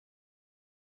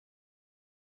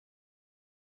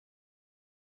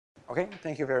Okay,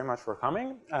 thank you very much for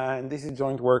coming. And this is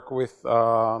joint work with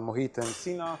Mohit and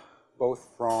Sina, both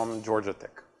from Georgia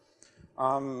Tech.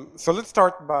 So let's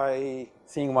start by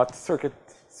seeing what circuit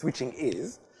switching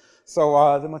is.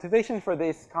 So the motivation for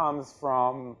this comes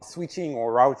from switching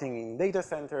or routing in data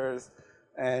centers.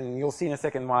 And you'll see in a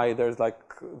second why there's like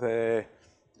the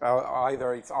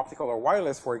either it's optical or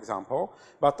wireless, for example.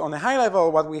 But on a high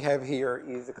level, what we have here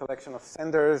is a collection of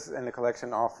senders and a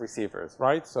collection of receivers,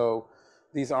 right? So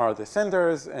these are the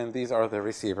senders and these are the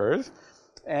receivers.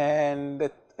 And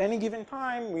at any given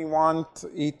time, we want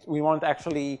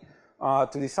actually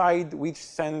to decide which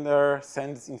sender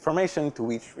sends information to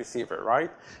which receiver,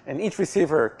 right? And each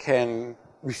receiver can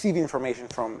receive information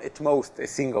from at most a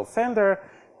single sender,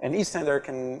 and each sender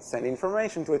can send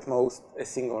information to at most a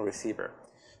single receiver.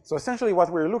 So essentially what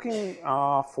we're looking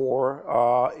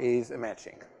for is a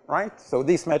matching, right? So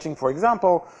this matching, for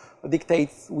example,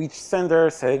 dictates which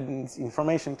sender sends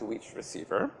information to which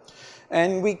receiver.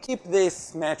 And we keep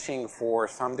this matching for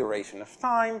some duration of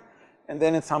time. And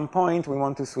then at some point, we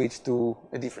want to switch to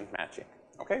a different matching,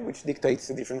 okay, which dictates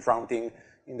a different routing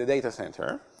in the data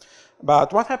center.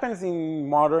 But what happens in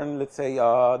modern, let's say,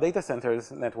 data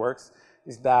centers networks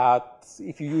is that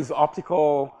if you use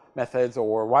optical methods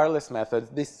or wireless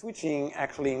methods, this switching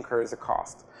actually incurs a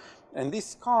cost. And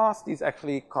this cost is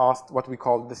actually what we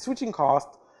call the switching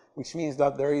cost, which means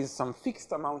that there is some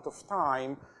fixed amount of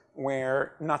time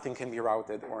where nothing can be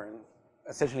routed or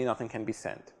essentially nothing can be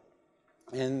sent.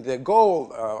 And the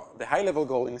goal, the high-level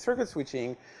goal in circuit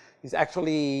switching is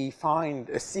actually find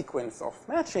a sequence of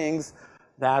matchings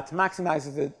that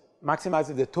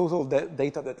maximizes the total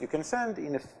data that you can send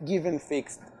in a given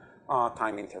fixed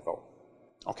time interval.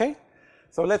 Okay?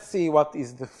 So let's see what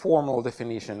is the formal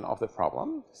definition of the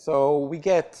problem. So we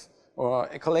get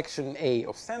a collection A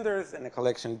of senders and a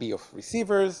collection B of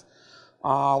receivers.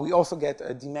 We also get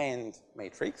a demand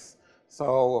matrix.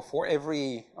 So for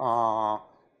every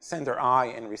sender I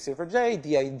and receiver J,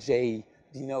 Dij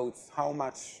denotes how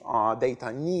much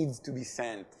data needs to be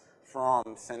sent from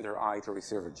sender I to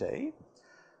receiver J.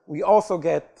 We also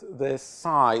get the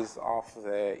size of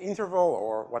the interval,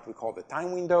 or what we call the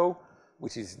time window,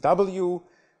 which is W,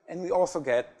 and we also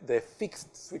get the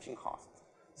fixed switching cost.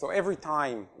 So every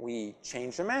time we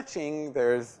change a matching,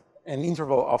 there's an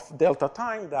interval of delta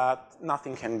time that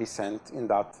nothing can be sent in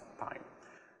that time.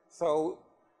 So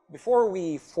before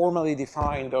we formally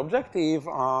define the objective,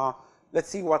 let's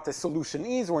see what the solution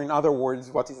is, or in other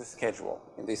words, what is the schedule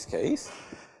in this case.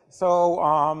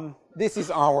 So this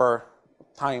is our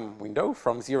time window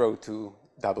from 0 to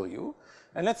W.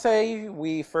 And let's say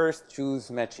we first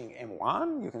choose matching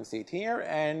M1, you can see it here,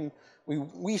 and we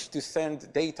wish to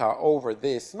send data over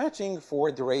this matching for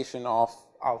a duration of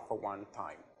alpha 1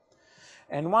 time.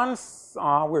 And once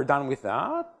we're done with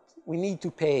that, we need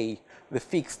to pay the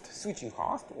fixed switching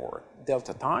cost, or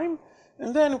delta time,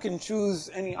 and then we can choose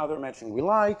any other matching we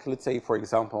like. Let's say, for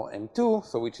example, M2,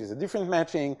 so which is a different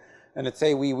matching, and let's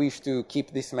say we wish to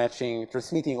keep this matching,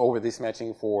 transmitting over this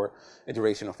matching for a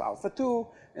duration of alpha 2,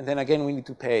 and then again we need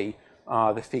to pay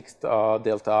the fixed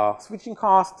delta switching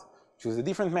cost, choose a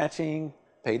different matching,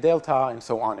 pay delta, and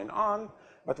so on and on.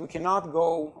 But we cannot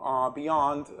go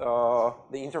beyond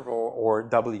the interval, or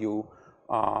W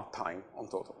time on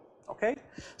total, okay?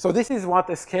 So this is what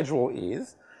a schedule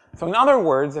is. So in other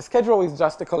words, a schedule is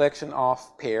just a collection of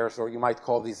pairs, or you might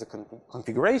call these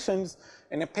configurations.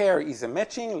 And a pair is a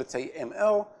matching, let's say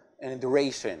ML, and a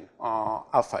duration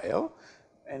alpha L.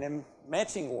 And a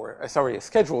matching, or a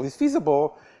schedule is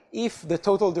feasible if the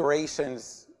total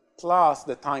durations plus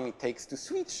the time it takes to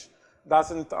switch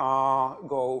doesn't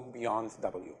go beyond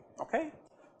W, okay?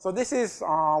 So this is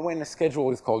when a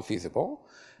schedule is called feasible.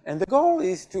 And the goal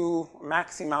is to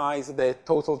maximize the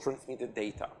total transmitted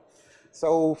data.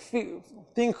 So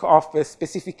think of a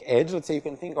specific edge. Let's say you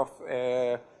can think of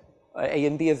A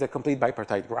and B as a complete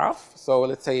bipartite graph. So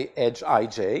let's say edge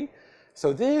ij.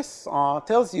 So this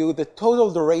tells you the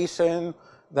total duration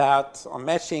that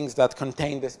matchings that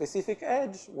contain the specific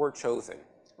edge were chosen,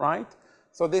 right?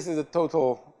 So this is the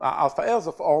total alpha L's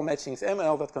of all matchings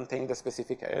ML that contain the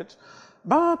specific edge.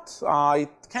 But it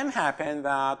can happen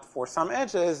that for some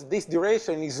edges, this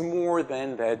duration is more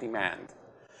than the demand.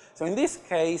 So in this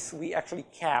case, we actually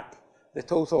cap the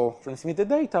total transmitted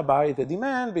data by the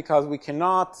demand, because we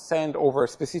cannot send over a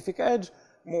specific edge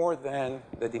more than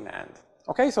the demand.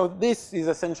 Okay, so this is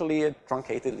essentially a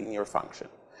truncated linear function.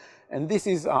 And this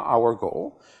is our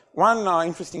goal. One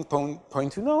interesting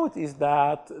point to note is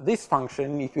that this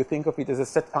function, if you think of it as a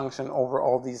set function over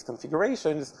all these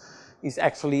configurations, is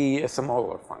actually a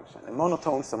sum-modular function, a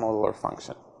monotone sum-modular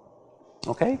function.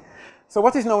 Okay? So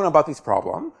what is known about this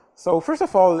problem? So first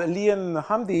of all, Lee and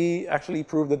Hamdi actually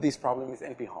proved that this problem is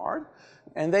NP-hard.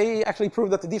 And they actually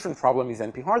proved that a different problem is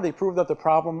NP-hard. They proved that the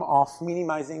problem of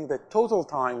minimizing the total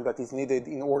time that is needed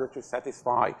in order to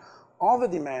satisfy all the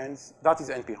demands, that is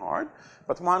NP-hard.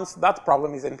 But once that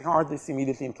problem is NP-hard, this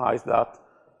immediately implies that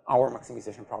our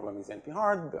maximization problem is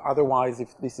NP-hard. Otherwise,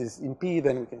 if this is in P,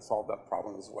 then we can solve that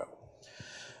problem as well.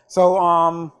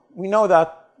 So we know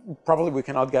that probably we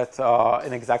cannot get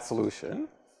an exact solution.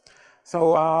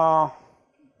 So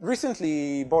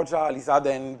recently, Boja,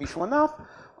 Alizadeh, and Vishwanath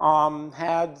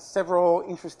had several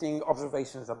interesting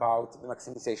observations about the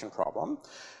maximization problem.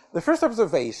 The first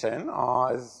observation,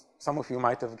 as some of you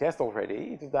might have guessed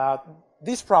already, is that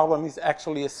this problem is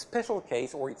actually a special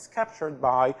case, or it's captured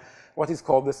by what is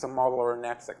called the sum-modular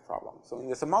knapsack problem. So in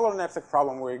the sum-modular knapsack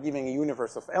problem, we're giving a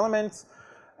universe of elements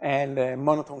and a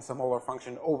monotone sum-modular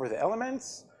function over the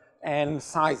elements and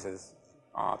sizes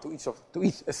to each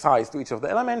of the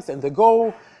elements. And the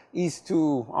goal is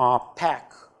to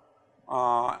pack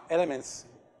elements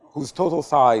whose total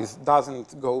size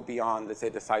doesn't go beyond, let's say,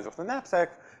 the size of the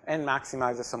knapsack and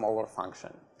maximize the sum-modular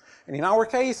function. And in our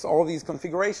case, all these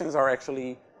configurations are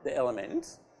actually the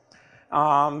elements.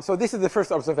 So this is the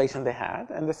first observation they had.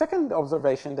 And the second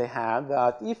observation they had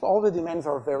that if all the demands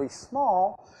are very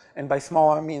small, and by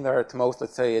small I mean they're at most,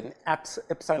 let's say, an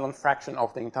epsilon fraction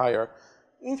of the entire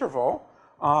interval,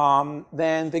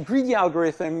 then the greedy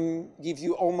algorithm gives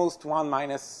you almost 1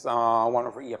 minus 1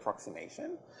 over E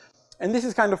approximation. And this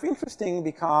is kind of interesting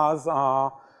because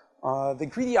the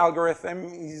greedy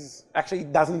algorithm actually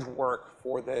doesn't work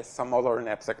for the sum-modular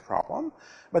knapsack problem.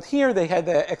 But here they had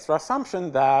the extra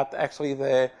assumption that actually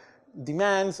the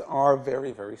demands are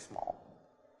very, very small.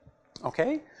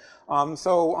 Okay?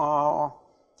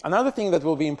 Another thing that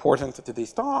will be important to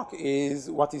this talk is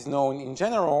what is known in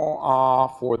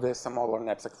general for the sum-modular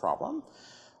knapsack problem.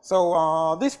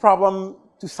 So this problem,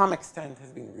 to some extent,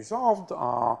 has been resolved.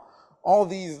 All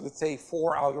these, let's say,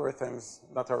 4 algorithms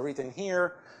that are written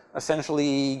here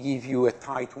essentially give you a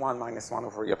tight 1 minus 1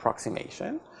 over E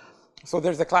approximation. So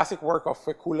there's the classic work of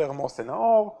Kuller, Moss, and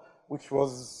al., which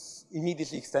was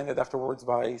immediately extended afterwards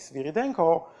by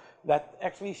Sviridenko, that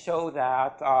actually show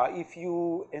that if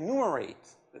you enumerate,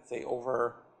 let's say,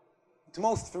 over at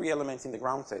most 3 elements in the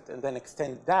ground set and then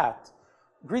extend that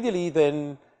greedily,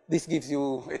 then this gives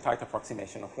you a tight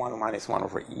approximation of 1 minus 1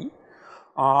 over E.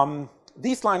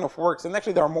 This line of works, and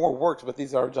actually there are more works, but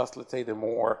these are just, let's say, the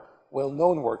more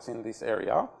well-known works in this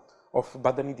area of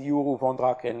Badamidiou,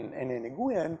 Vondrak, and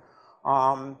Nguyen,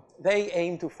 they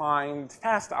aim to find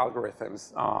fast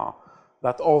algorithms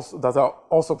that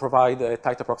also provide a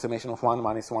tight approximation of 1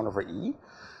 minus 1 over E.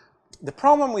 The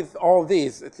problem with all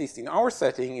these, at least in our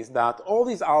setting, is that all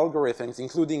these algorithms,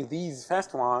 including these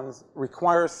fast ones,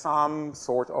 require some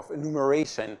sort of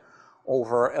enumeration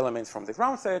over elements from the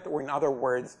ground set, or in other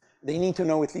words, they need to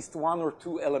know at least 1 or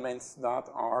 2 elements that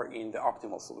are in the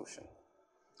optimal solution.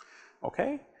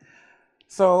 Okay?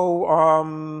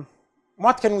 So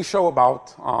what can we show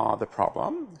about the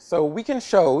problem? So we can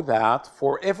show that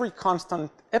for every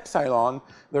constant epsilon,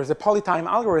 there's a polytime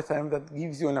algorithm that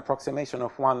gives you an approximation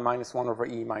of 1 minus 1 over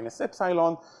E minus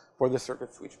epsilon for the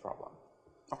circuit switch problem.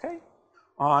 Okay?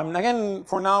 And again,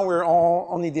 for now, we're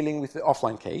only dealing with the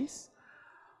offline case.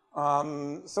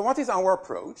 So what is our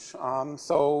approach?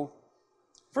 So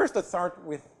first, let's start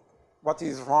with what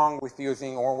is wrong with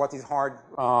using, or what is hard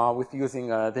with using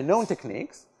the known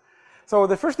techniques. So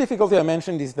the first difficulty I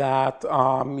mentioned is that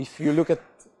if you look at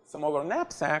sum-modular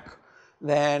knapsack,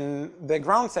 then the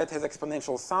ground set has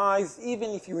exponential size,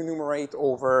 even if you enumerate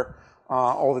over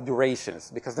all the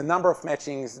durations, because the number of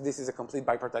matchings, this is a complete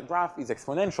bipartite graph, is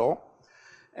exponential.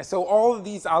 And so all of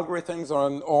these algorithms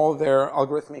and all their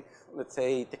algorithmic, let's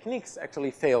say, techniques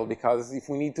actually fail, because if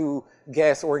we need to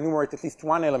guess or enumerate at least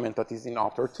 1 element that is in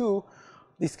opt or 2,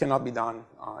 this cannot be done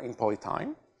in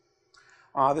polytime.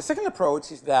 The second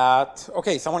approach is that,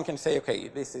 okay, someone can say, okay,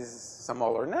 this is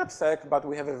sum-modular knapsack, but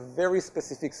we have a very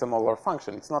specific sum-modular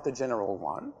function. It's not a general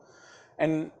one.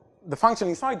 And the function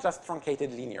inside just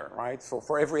truncated linear, right? So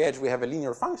for every edge, we have a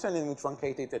linear function, and we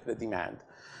truncate it at the demand.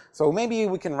 So maybe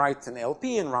we can write an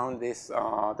LP and round this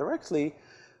directly,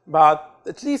 but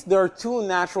at least there are 2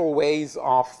 natural ways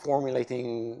of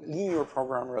formulating linear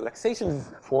program relaxations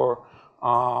for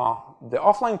the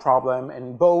offline problem,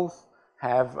 and both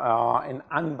have an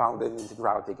unbounded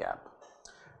integrality gap.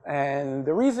 And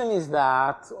the reason is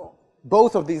that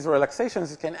both of these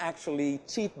relaxations can actually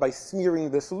cheat by smearing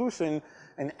the solution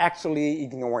and actually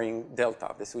ignoring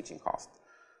delta, the switching cost.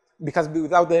 Because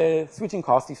without the switching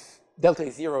cost, if delta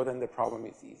is 0, then the problem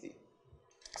is easy.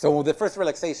 So the first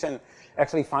relaxation,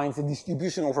 actually finds a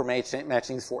distribution over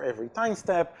matchings for every time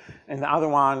step, and the other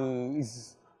one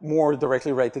is more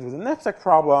directly related with the knapsack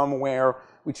problem, where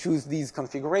we choose these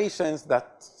configurations that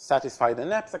satisfy the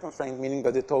knapsack constraint, meaning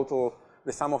that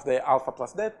the sum of the alpha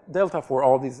plus delta for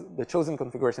all the chosen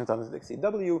configurations doesn't exceed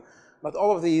W, but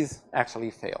all of these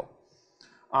actually fail.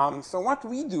 So what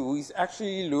we do is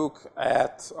actually look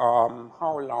at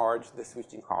how large the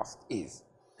switching cost is.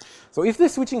 So if the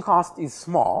switching cost is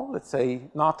small, let's say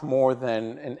not more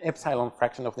than an epsilon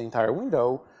fraction of the entire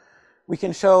window, we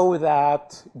can show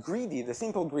that greedy, the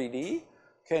simple greedy,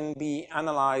 can be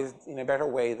analyzed in a better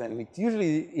way than it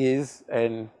usually is,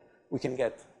 and we can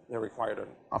get the required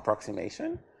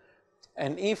approximation.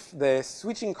 And if the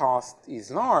switching cost is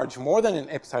large, more than an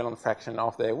epsilon fraction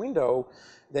of the window,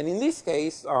 then in this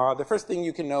case, the first thing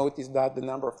you can note is that the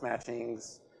number of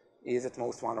matchings is at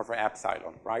most 1 over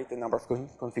epsilon, right? The number of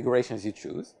configurations you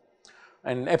choose.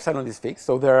 And epsilon is fixed,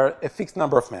 so there are a fixed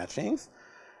number of matchings.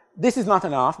 This is not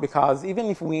enough because even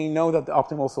if we know that the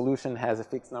optimal solution has a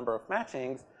fixed number of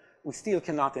matchings, we still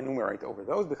cannot enumerate over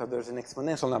those because there's an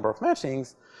exponential number of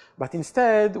matchings. But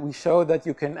instead, we show that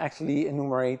you can actually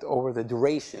enumerate over the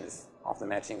durations of the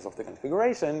matchings of the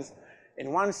configurations.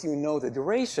 And once you know the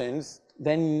durations,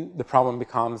 then the problem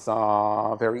becomes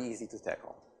very easy to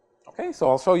tackle. Okay, so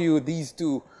I'll show you these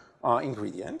two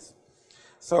ingredients.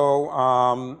 So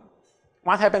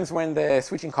what happens when the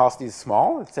switching cost is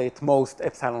small? Let's say at most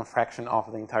epsilon fraction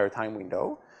of the entire time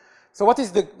window. So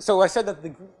I said that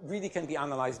the greedy can be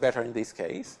analyzed better in this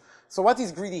case. So what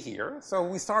is greedy here? So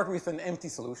we start with an empty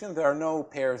solution. There are no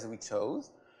pairs we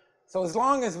chose. So as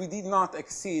long as we did not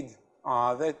exceed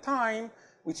the time,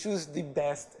 we choose the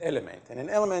best element. And an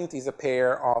element is a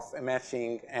pair of a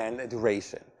matching and a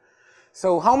duration.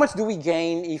 So how much do we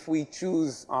gain if we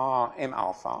choose M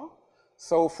alpha?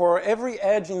 So for every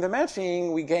edge in the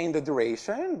matching, we gain the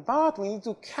duration, but we need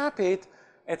to cap it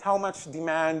at how much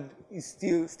demand is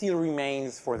still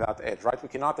remains for that edge, right? We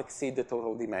cannot exceed the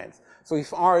total demands. So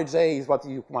if Rj is what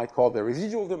you might call the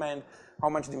residual demand, how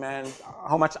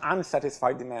much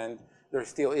unsatisfied demand there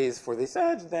still is for this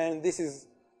edge, then this is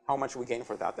how much we gain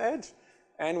for that edge.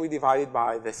 And we divide it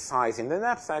by the size in the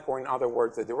knapsack, or in other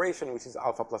words, the duration, which is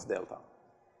alpha plus delta.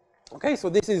 Okay, so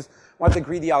this is what the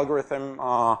greedy algorithm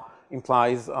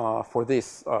implies for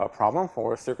this problem,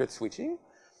 for circuit switching.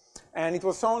 And it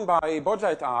was shown by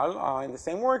Boja et al. In the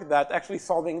same work that actually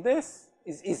solving this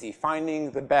is easy.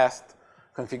 Finding the best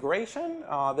configuration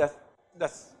that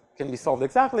can be solved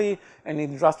exactly, and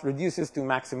it just reduces to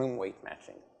maximum weight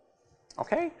matching.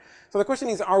 Okay? So the question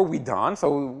is, are we done?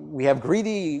 So we have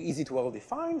greedy, easy to well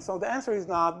define. So the answer is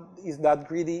that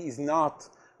greedy is not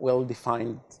well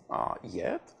defined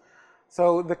yet.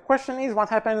 So the question is, what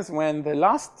happens when the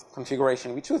last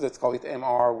configuration we choose, let's call it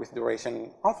MR with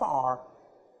duration alpha R,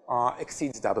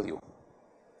 exceeds W?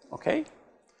 Okay?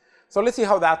 So let's see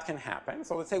how that can happen.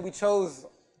 So let's say we chose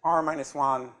R minus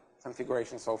 1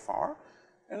 configuration so far,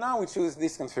 and now we choose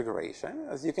this configuration.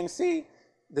 As you can see,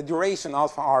 the duration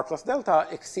alpha R plus delta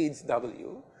exceeds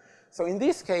W. So in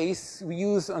this case, we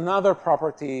use another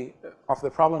property of the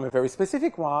problem, a very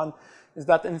specific one, is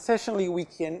that essentially we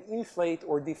can inflate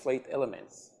or deflate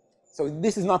elements. So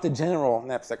this is not a general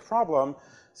knapsack problem.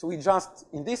 So we just,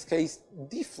 in this case,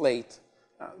 deflate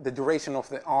the duration of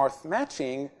the rth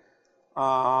matching.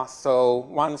 So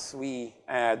once we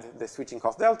add the switching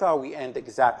cost delta, we end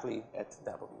exactly at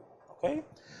W. Okay?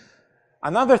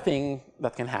 Another thing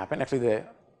that can happen, actually the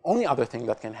only other thing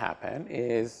that can happen,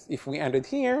 is if we ended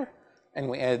here and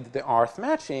we add the rth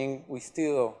matching, we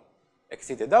still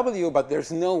exceed W, but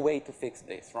there's no way to fix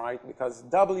this, right? Because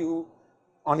W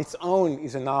on its own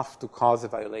is enough to cause a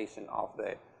violation of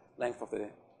the length of the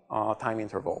time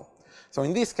interval. So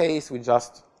in this case, we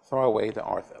just throw away the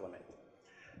rth element.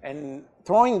 And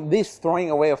throwing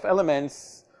away of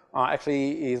elements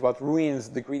actually is what ruins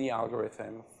the greedy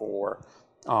algorithm for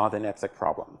the knapsack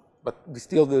problem. But we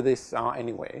still do this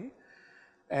anyway.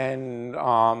 And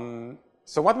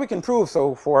so what we can prove,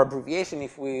 so for abbreviation,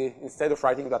 if we, instead of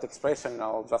writing that expression,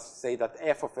 I'll just say that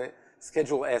f of a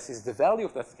schedule S is the value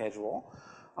of that schedule.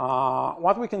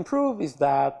 What we can prove is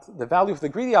that the value of the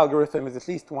greedy algorithm is at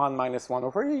least 1 minus 1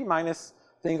 over E minus,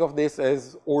 think of this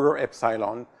as order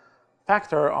epsilon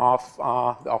factor of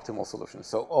the optimal solution.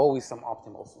 So always some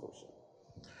optimal solution.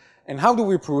 And how do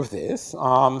we prove this?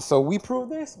 So we prove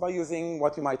this by using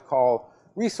what you might call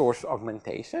resource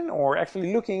augmentation, or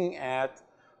actually looking at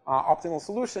optimal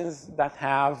solutions that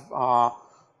have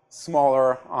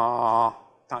smaller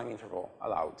time interval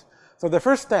allowed. So the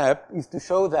first step is to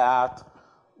show that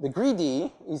the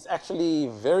greedy is actually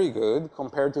very good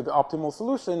compared to the optimal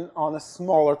solution on a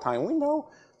smaller time window.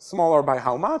 Smaller by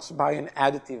how much? By an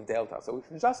additive delta. So if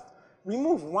you just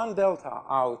remove one delta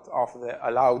out of the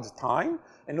allowed time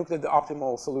and look at the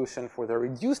optimal solution for the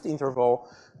reduced interval,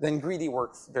 then greedy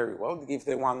works very well. It gives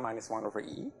the 1 minus 1 over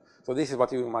e. So this is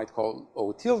what you might call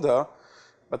O tilde.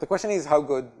 But the question is how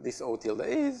good this O tilde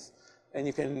is. And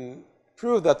you can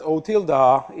prove that O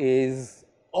tilde is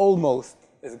almost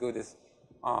as good as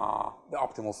the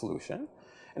optimal solution.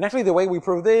 And actually, the way we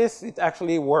prove this, it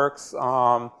actually works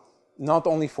not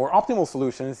only for optimal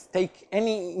solutions. Take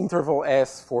any interval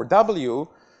S for W,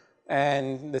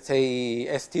 and let's say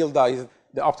S tilde is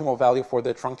the optimal value for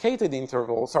the truncated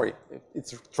interval. Sorry,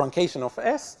 it's truncation of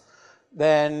S.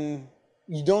 Then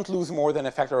you don't lose more than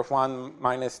a factor of 1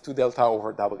 minus 2 delta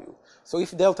over W. So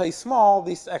if delta is small,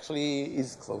 this actually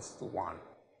is close to 1.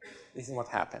 This is what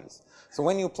happens. So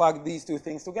when you plug these two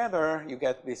things together, you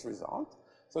get this result.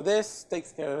 So this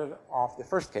takes care of the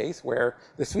first case where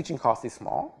the switching cost is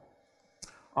small.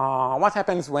 What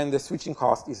happens when the switching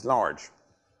cost is large?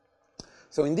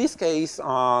 So in this case,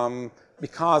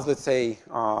 because let's say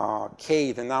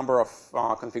k, the number of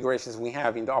configurations we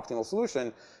have in the optimal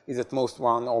solution, is at most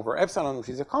 1 over epsilon, which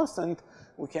is a constant,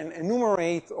 we can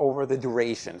enumerate over the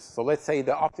durations. So let's say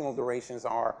the optimal durations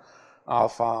are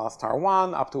alpha star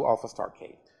 1 up to alpha star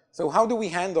k. So how do we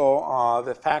handle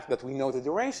the fact that we know the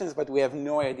durations, but we have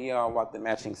no idea what the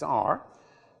matchings are?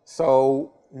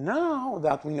 So now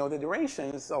that we know the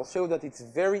durations, I'll show that it's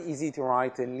very easy to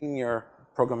write a linear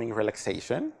programming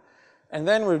relaxation. And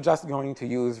then we're just going to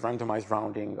use randomized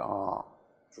rounding to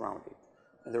round it.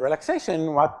 And the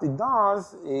relaxation, what it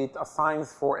does, it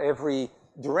assigns for every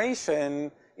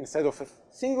duration, instead of a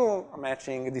single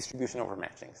matching, a distribution over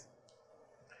matchings.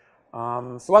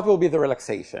 So what will be the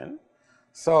relaxation?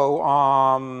 So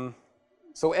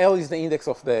L is the index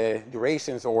of the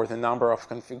durations or the number of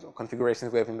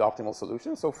configurations we have in the optimal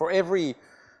solution. So for every,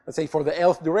 let's say for the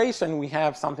Lth duration, we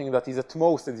have something that is at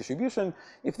most a distribution.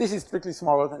 If this is strictly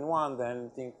smaller than 1,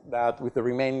 then think that with the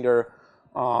remainder,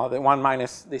 the 1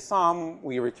 minus the sum,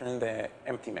 we return the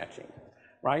empty matching,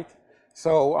 right?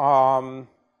 So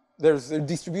there's a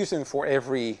distribution for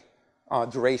every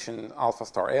duration alpha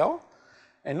star L.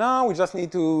 And now we just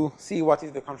need to see what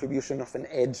is the contribution of an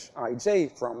edge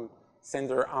ij from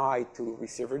sender I to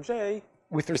receiver j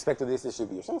with respect to this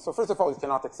distribution. So first of all, it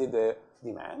cannot exceed the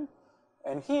demand.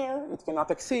 And here, it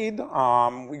cannot exceed,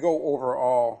 we go over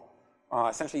all,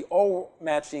 essentially all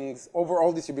matchings, over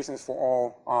all distributions for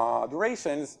all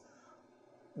durations,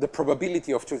 the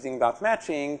probability of choosing that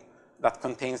matching that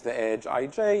contains the edge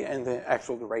ij and the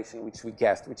actual duration which we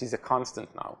guessed, which is a constant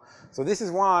now. So this is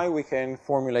why we can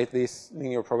formulate this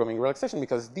linear programming relaxation,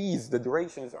 because these, the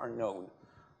durations, are known,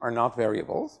 are not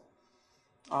variables.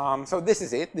 So this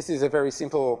is it. This is a very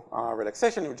simple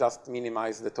relaxation. We just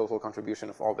minimize the total contribution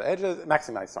of all the edges,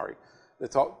 maximize, sorry, the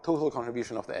total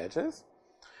contribution of the edges.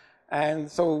 And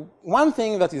so one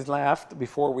thing that is left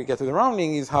before we get to the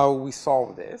rounding is how we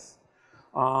solve this,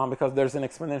 because there's an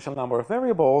exponential number of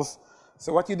variables.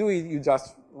 So what you do is you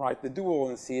just write the dual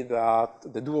and see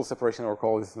that the dual separation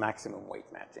overall is maximum weight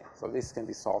matching. So this can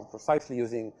be solved precisely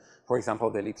using, for example,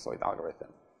 the ellipsoid algorithm.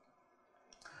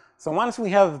 So once we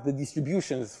have the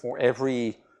distributions for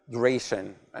every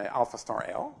duration alpha star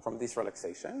L from this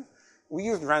relaxation, we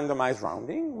use randomized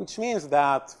rounding, which means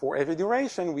that for every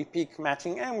duration, we pick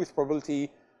matching M with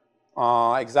probability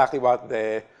exactly what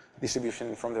the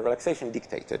distribution from the relaxation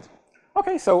dictated.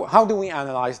 Okay, so how do we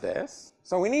analyze this?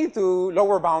 So we need to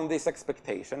lower bound this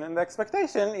expectation, and the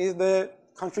expectation is the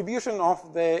contribution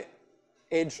of the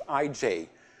edge ij,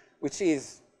 which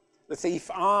is, let's say,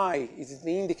 if I is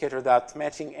the indicator that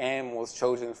matching M was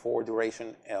chosen for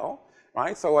duration L,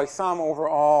 right? So I sum over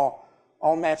all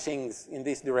matchings in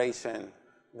this duration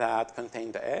that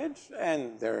contain the edge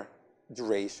and their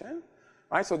duration,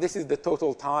 right? So this is the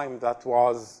total time that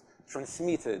was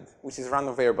transmitted, which is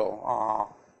random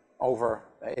variable over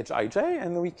edge ij,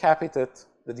 and we cap it at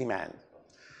the demand.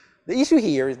 The issue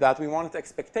here is that we want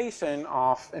expectation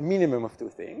of a minimum of two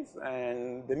things,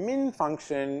 and the min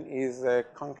function is a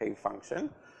concave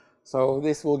function. So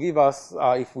this will give us,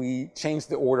 if we change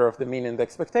the order of the min and the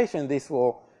expectation, this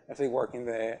will actually work in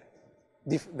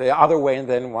the other way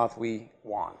than what we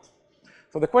want.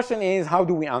 So the question is, how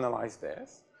do we analyze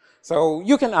this? So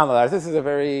you can analyze. This is a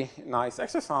very nice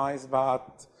exercise,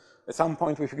 but at some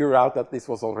point we figure out that this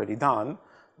was already done.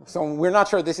 So we're not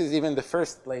sure this is even the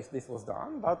first place this was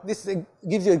done, but this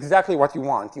gives you exactly what you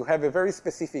want. You have a very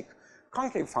specific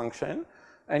concave function,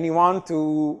 and you want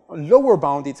to lower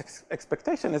bound its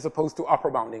expectation as opposed to upper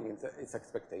bounding its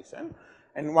expectation.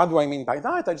 And what do I mean by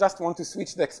that? I just want to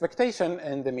switch the expectation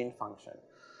and the min function.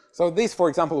 So this, for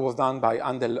example, was done by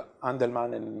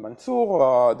Andelman and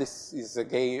Mansour. This is a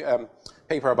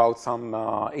paper about some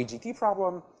AGT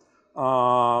problem.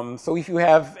 So if you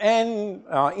have n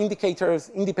indicators,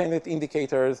 independent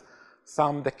indicators,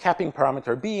 the capping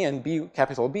parameter b and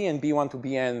capital B and b1 to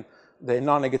bn, the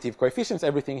non-negative coefficients,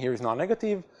 everything here is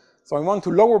non-negative. So I want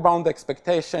to lower bound the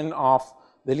expectation of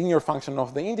the linear function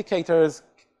of the indicators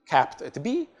capped at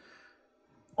b.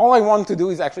 All I want to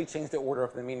do is actually change the order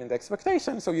of the mean and the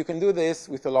expectation. So you can do this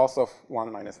with a loss of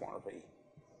 1 minus 1 over e.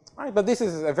 Right? But this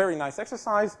is a very nice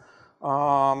exercise.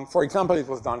 For example, it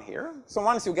was done here. So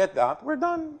once you get that, we're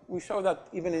done. We show that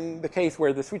even in the case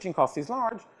where the switching cost is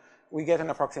large, we get an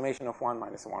approximation of 1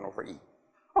 minus 1 over e.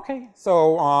 Okay,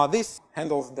 so this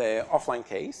handles the offline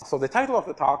case. So the title of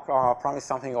the talk promised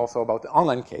something also about the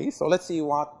online case. So let's see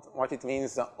what it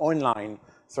means, the online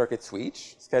circuit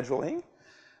switch scheduling.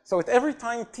 So at every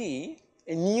time t,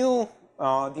 a new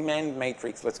demand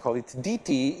matrix, let's call it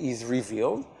dt, is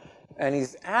revealed and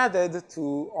is added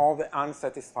to all the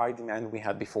unsatisfied demand we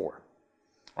had before,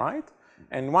 right?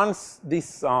 And once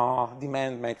this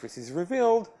demand matrix is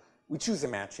revealed, we choose a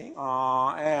matching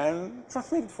and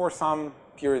transmit it for some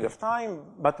period of time,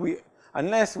 but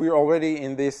unless we're already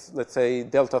in this, let's say,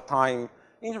 delta time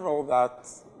interval, that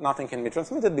nothing can be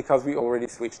transmitted because we already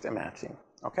switched a matching.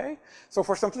 Okay? So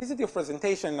for simplicity of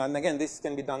presentation, and again, this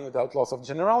can be done without loss of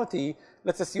generality,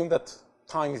 let's assume that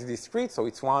time is discrete, so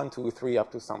it's 1, 2, 3,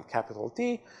 up to some capital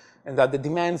T, and that the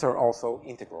demands are also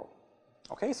integral.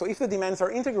 Okay? So if the demands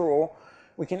are integral,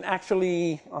 we can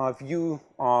actually view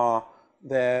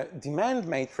the demand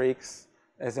matrix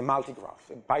as a multigraph,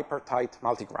 a bipartite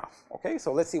multigraph. Okay?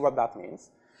 So let's see what that means.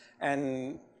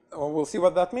 And we'll see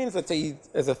what that means. Let's say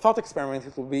as a thought experiment,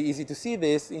 it will be easy to see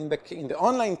this in the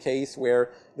online case where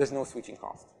there's no switching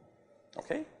cost.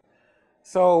 Okay?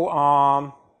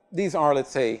 So these are,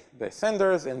 let's say, the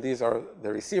senders, and these are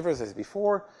the receivers as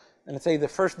before. And let's say the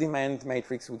first demand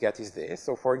matrix we get is this.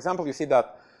 So for example, you see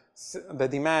that the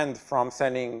demand from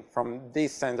sending from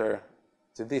this sender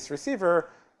to this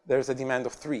receiver, there's a demand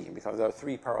of 3 because there are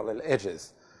 3 parallel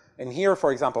edges. And here,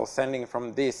 for example, sending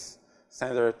from this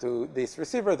sender to this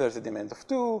receiver, there's a demand of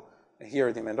 2, and here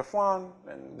a demand of 1,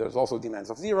 and there's also demands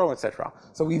of 0, etc.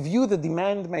 So we view the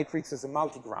demand matrix as a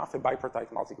multigraph, a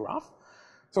bipartite multigraph.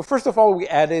 So first of all, we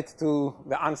add it to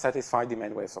the unsatisfied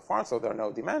demand wave so far, so there are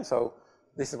no demands, so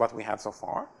this is what we have so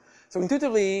far. So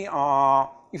intuitively,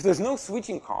 if there's no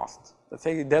switching cost, let's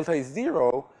say delta is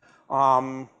 0,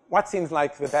 what seems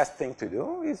like the best thing to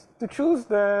do is to choose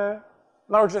the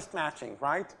largest matching,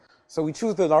 right? So we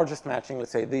choose the largest matching,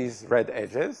 let's say these red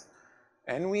edges,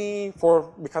 and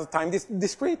because time is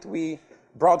discrete, we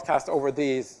broadcast over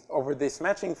this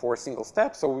matching for a single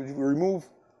step, so we remove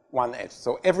one edge.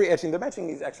 So every edge in the matching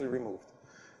is actually removed.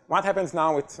 What happens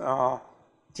now with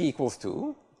t equals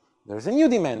 2? There's a new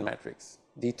demand matrix,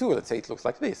 d2, let's say it looks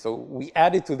like this. So we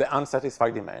add it to the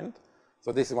unsatisfied demand.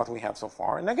 So this is what we have so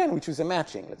far. And again, we choose a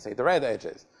matching, let's say the red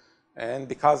edges. And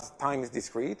because time is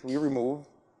discrete, we remove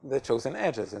the chosen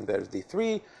edges. And there's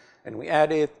d3, and we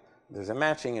add it, there's a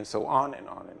matching, and so on and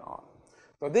on and on.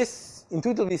 So this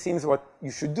intuitively seems what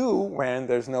you should do when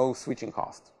there's no switching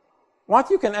cost. What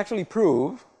you can actually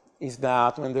prove is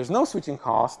that when there's no switching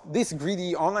cost, this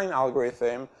greedy online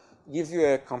algorithm gives you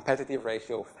a competitive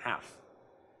ratio of half.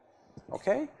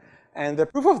 Okay? And the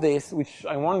proof of this, which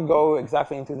I won't go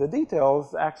exactly into the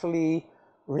details, actually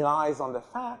relies on the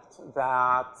fact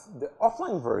that the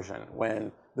offline version,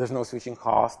 when there's no switching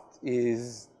cost,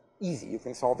 is easy. You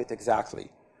can solve it exactly.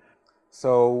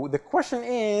 So the question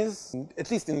is, at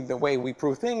least in the way we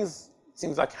prove things, it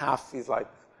seems like half is like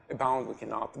a bound we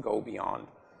cannot go beyond,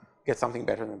 get something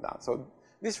better than that. So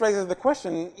this raises the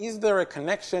question, is there a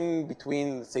connection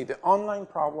between, say, the online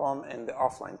problem and the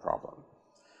offline problem?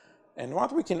 And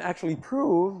what we can actually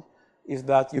prove is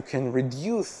that you can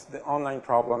reduce the online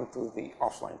problem to the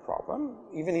offline problem,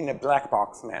 even in a black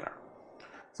box manner.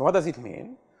 So what does it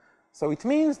mean? So it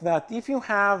means that if you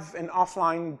have an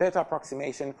offline beta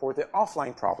approximation for the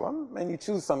offline problem, and you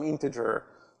choose some integer,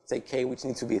 say k, which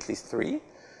needs to be at least 3,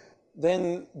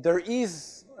 then there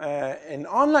is an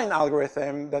online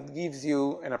algorithm that gives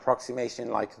you an approximation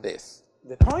like this.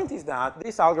 The point is that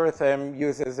this algorithm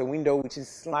uses a window which is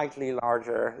slightly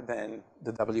larger than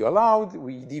the W allowed.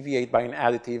 We deviate by an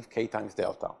additive k times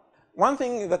delta. One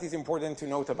thing that is important to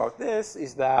note about this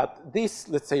is that this,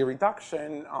 let's say,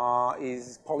 reduction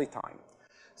is polytime.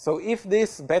 So if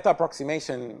this beta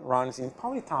approximation runs in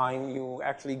polytime, you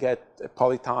actually get a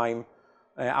polytime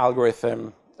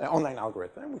algorithm online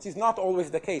algorithm, which is not always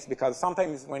the case, because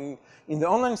sometimes when in the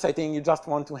online setting, you just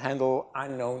want to handle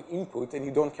unknown input and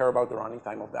you don't care about the running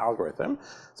time of the algorithm.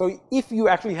 So if you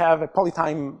actually have a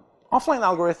polytime offline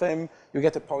algorithm, you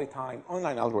get a polytime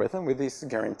online algorithm with this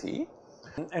guarantee.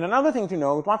 And another thing to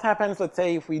note, what happens, let's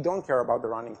say, if we don't care about the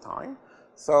running time?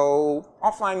 So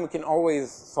offline, we can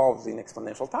always solve in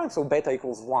exponential time, so beta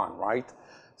equals 1, right?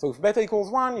 So if beta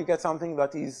equals 1, you get something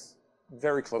that is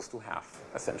very close to half,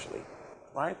 essentially,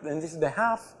 right? And this is the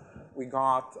half we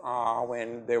got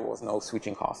when there was no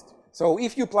switching cost. So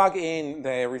if you plug in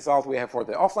the result we have for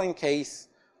the offline case,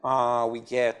 we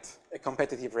get a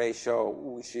competitive ratio,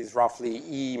 which is roughly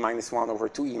E minus 1 over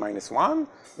 2E minus 1.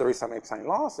 There is some epsilon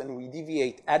loss, and we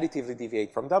additively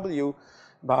deviate from W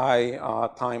by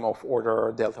time of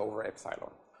order delta over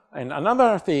epsilon. And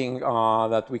another thing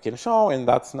that we can show, and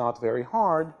that's not very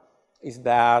hard, is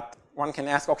that one can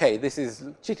ask, okay, this is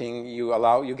cheating.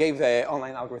 You gave the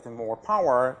online algorithm more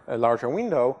power, a larger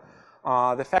window.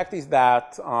 The fact is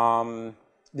that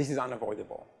this is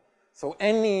unavoidable. So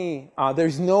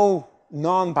there's no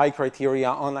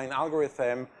non-bicriteria online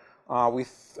algorithm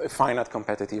with a finite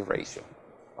competitive ratio,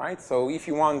 right? So if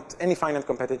you want any finite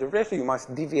competitive ratio, you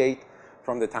must deviate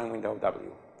from the time window of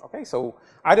W. Okay, so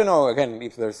I don't know, again,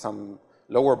 if there's some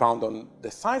lower bound on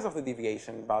the size of the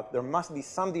deviation, but there must be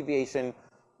some deviation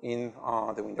in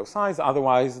the window size.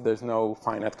 Otherwise, there's no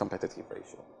finite competitive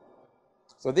ratio.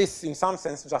 So this, in some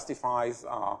sense, justifies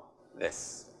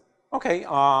this. Okay,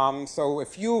 so a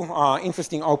few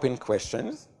interesting open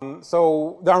questions.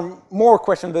 So there are more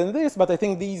questions than this, but I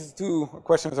think these two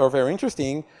questions are very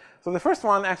interesting. So the first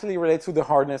one actually relates to the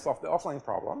hardness of the offline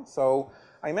problem. So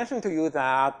I mentioned to you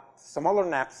that smaller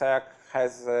knapsack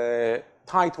has a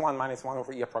tight 1 minus 1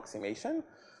 over E approximation.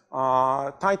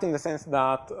 Tight in the sense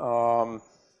that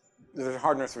there's a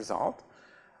hardness result.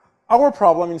 Our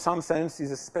problem, in some sense,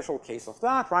 is a special case of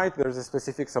that, right? There's a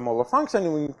specific sum-over function,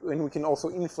 and we can also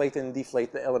inflate and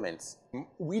deflate the elements.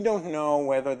 We don't know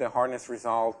whether the hardness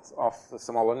result of the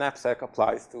smaller knapsack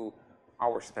applies to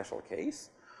our special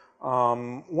case.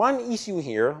 One issue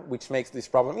here, which makes this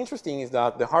problem interesting, is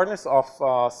that the hardness of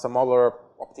smaller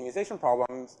optimization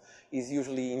problems is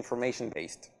usually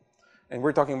information-based. And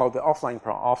we're talking about the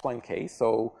offline case,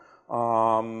 so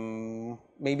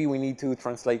maybe we need to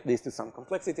translate this to some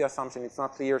complexity assumption. It's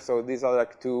not clear, so these are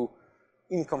like two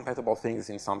incompatible things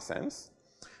in some sense.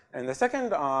 And the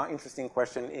second interesting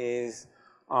question is,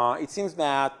 it seems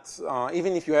that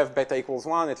even if you have beta equals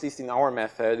 1, at least in our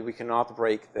method, we cannot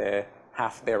break the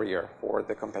half barrier for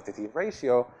the competitive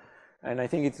ratio. And I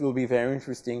think it will be very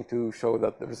interesting to show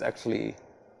that there's actually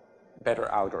better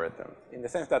algorithm, in the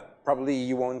sense that probably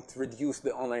you won't reduce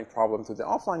the online problem to the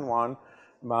offline one,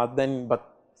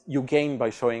 but you gain by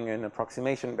showing an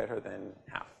approximation better than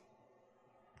half.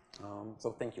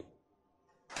 So thank you.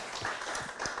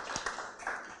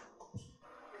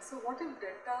 So what if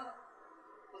delta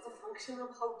was a function of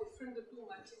how different the two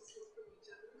matchings look from each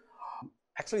other?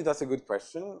 Actually, that's a good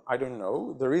question. I don't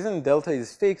know. The reason delta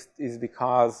is fixed is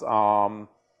because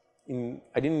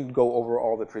I didn't go over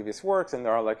all the previous works, and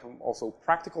there are like also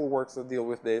practical works that deal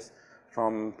with this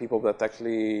from people that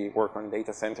actually work on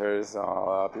data centers,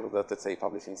 people that, let's say,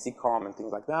 publish in SIGCOMM and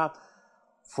things like that.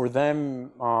 For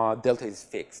them, delta is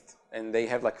fixed, and they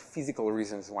have like physical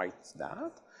reasons why it's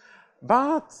that.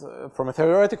 But from a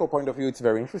theoretical point of view, it's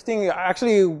very interesting.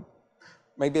 Actually,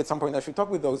 maybe at some point I should talk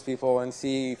with those people and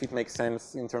see if it makes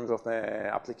sense in terms of the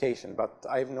application. But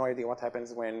I have no idea what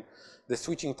happens when the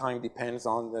switching time depends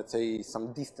on, let's say,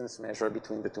 some distance measure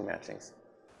between the two matchings.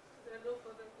 There are no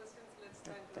further questions. Let's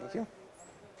thank you. Thank you.